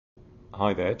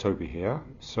Hi there, Toby here.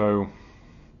 So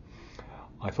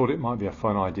I thought it might be a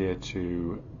fun idea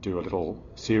to do a little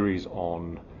series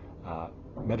on uh,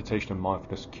 meditation and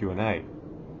mindfulness Q&A.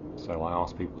 So I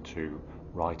asked people to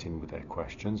write in with their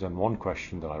questions, and one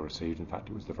question that I received, in fact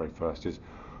it was the very first, is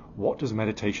what does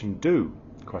meditation do?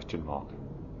 Question mark.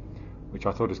 Which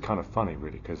I thought is kind of funny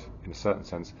really, because in a certain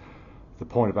sense the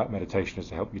point about meditation is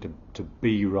to help you to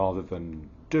be rather than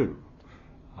do.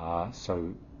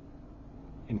 So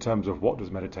in terms of what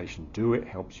does meditation do, it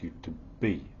helps you to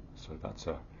be. So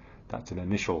that's an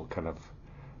initial kind of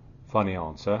funny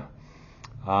answer.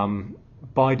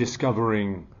 By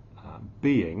discovering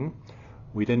being,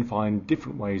 we then find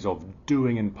different ways of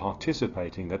doing and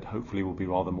participating that hopefully will be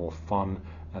rather more fun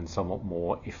and somewhat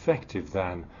more effective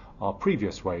than our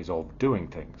previous ways of doing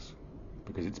things,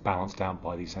 because it's balanced out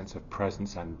by the sense of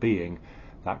presence and being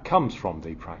that comes from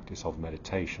the practice of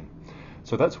meditation.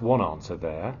 So that's one answer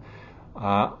there.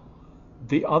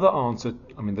 The other answer,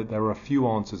 that there are a few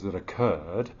answers that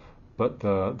occurred, but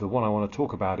the one I want to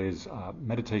talk about is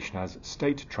meditation as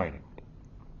state training.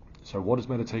 So what does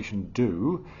meditation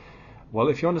do? Well,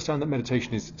 if you understand that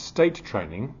meditation is state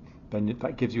training, then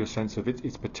that gives you a sense of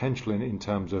its potential in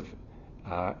terms of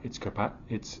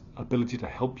its ability to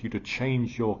help you to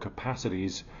change your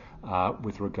capacities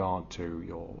with regard to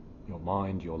your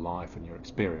mind, your life, and your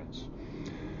experience.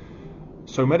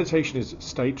 So meditation is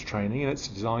state training, and it's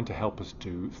designed to help us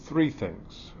do three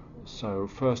things. So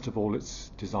first of all, it's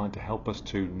designed to help us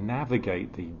to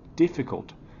navigate the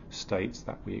difficult states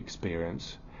that we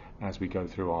experience as we go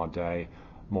through our day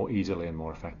more easily and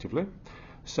more effectively.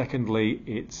 Secondly,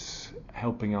 it's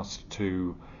helping us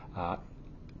to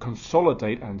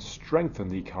consolidate and strengthen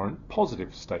the current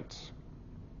positive states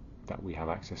that we have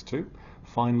access to.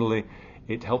 Finally,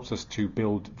 it helps us to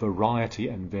build variety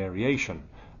and variation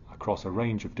across a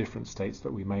range of different states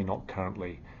that we may not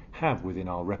currently have within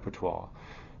our repertoire.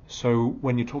 So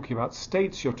when you're talking about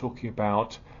states, you're talking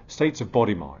about states of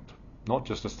body-mind, not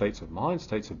just the states of mind,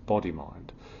 states of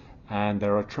body-mind. And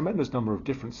there are a tremendous number of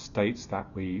different states that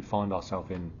we find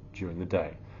ourselves in during the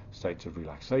day. States of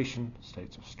relaxation,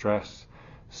 states of stress,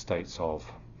 states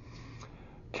of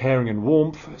caring and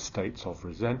warmth, states of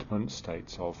resentment,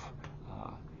 states of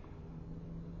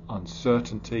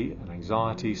uncertainty and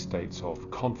anxiety, states of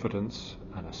confidence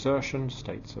and assertion,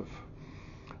 states of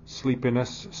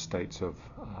sleepiness, states of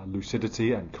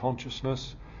lucidity and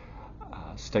consciousness,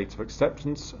 states of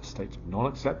acceptance, states of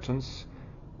non-acceptance.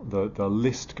 The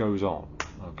list goes on.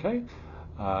 Okay.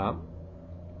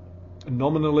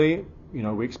 Nominally,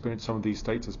 we experience some of these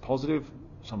states as positive,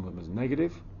 some of them as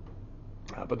negative.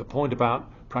 But the point about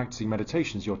practicing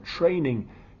meditation is you're training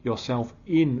yourself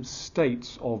in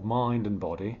states of mind and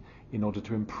body in order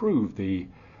to improve the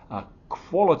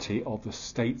quality of the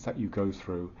states that you go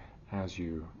through as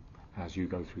you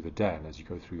go through the day and as you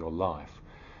go through your life.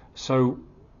 So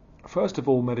first of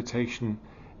all, meditation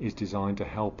is designed to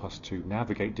help us to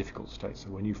navigate difficult states. So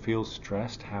when you feel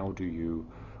stressed, how do you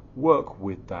work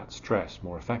with that stress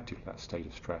more effectively, that state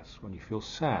of stress? When you feel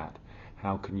sad,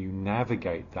 how can you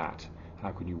navigate that?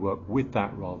 How can you work with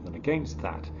that rather than against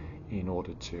that in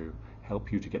order to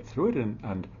help you to get through it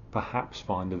and perhaps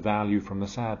find the value from the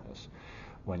sadness?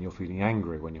 When you're feeling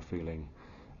angry, when you're feeling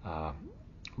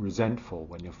resentful,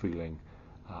 when you're feeling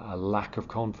a lack of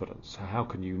confidence, how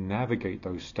can you navigate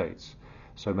those states?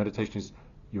 So meditation is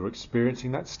you're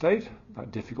experiencing that state,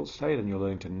 that difficult state, and you're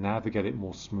learning to navigate it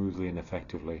more smoothly and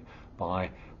effectively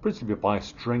principally by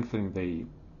strengthening the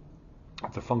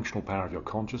functional power of your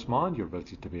conscious mind, your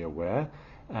ability to be aware,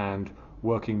 and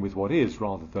working with what is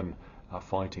rather than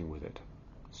fighting with it.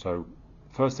 So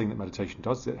first thing that meditation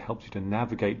does is it helps you to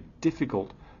navigate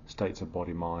difficult states of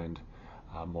body-mind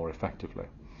more effectively.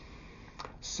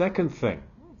 Second thing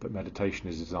that meditation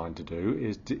is designed to do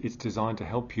is it's designed to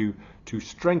help you to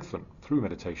strengthen, through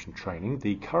meditation training,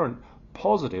 the current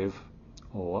positive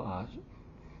or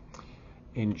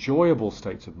enjoyable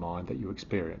states of mind that you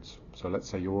experience. So let's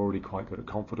say you're already quite good at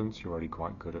confidence, you're already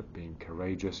quite good at being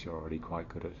courageous, you're already quite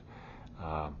good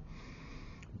at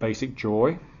basic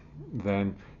joy,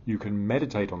 then you can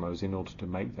meditate on those in order to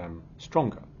make them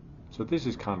stronger. So this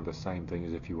is kind of the same thing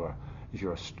as if you're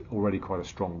already quite a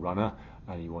strong runner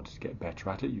and you wanted to get better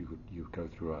at it, you would go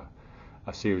through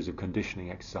a series of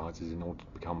conditioning exercises in order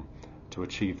to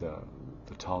achieve the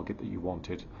target that you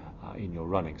wanted in your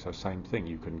running. So same thing,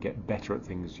 you can get better at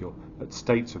things, at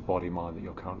states of body mind that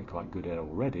you're currently quite good at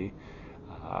already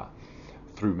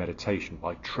through meditation,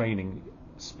 by training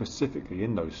specifically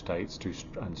in those states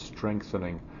and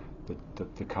strengthening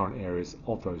the current areas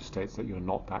of those states that you're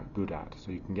not that good at,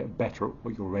 so you can get better at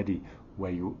what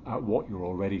you're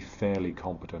already fairly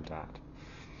competent at.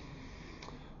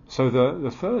 So the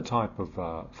third type of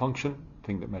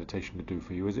thing that meditation can do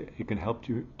for you is it can help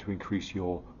you to increase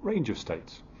your range of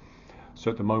states.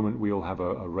 So at the moment we all have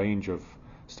a range of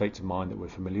states of mind that we're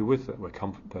familiar with,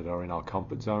 that are in our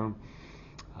comfort zone.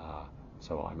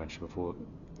 So I mentioned before,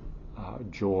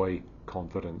 joy,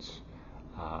 confidence,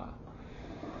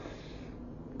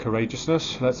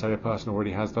 courageousness. Let's say a person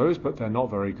already has those, but they're not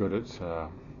very good at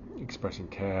expressing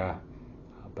care,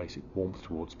 basic warmth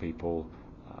towards people.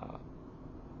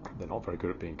 They're not very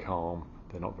good at being calm.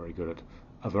 They're not very good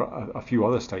at a few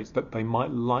other states that they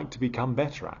might like to become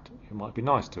better at. It might be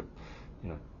nice to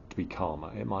be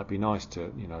calmer. It might be nice to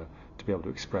to be able to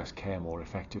express care more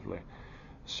effectively.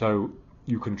 So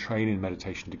you can train in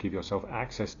meditation to give yourself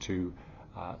access to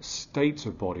states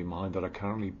of body mind that are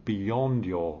currently beyond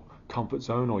your comfort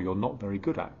zone or you're not very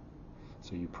good at.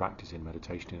 So you practice in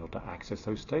meditation in order to access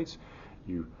those states.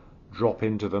 You drop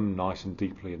into them nice and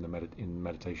deeply in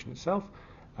meditation itself,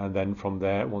 and then from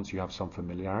there, once you have some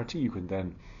familiarity, you can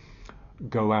then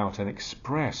go out and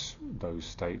express those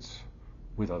states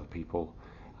with other people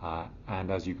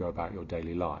and as you go about your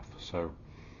daily life. So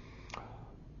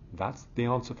that's the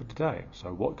answer for today.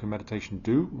 So what can meditation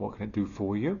do? What can it do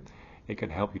for you? It can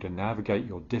help you to navigate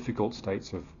your difficult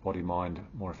states of body-mind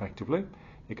more effectively.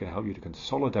 It can help you to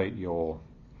consolidate your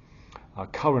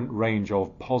current range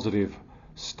of positive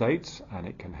states, and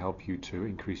it can help you to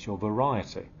increase your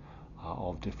variety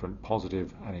of different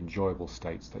positive and enjoyable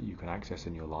states that you can access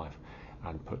in your life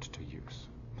and put to use.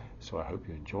 So I hope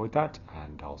you enjoyed that,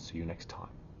 and I'll see you next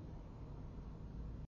time.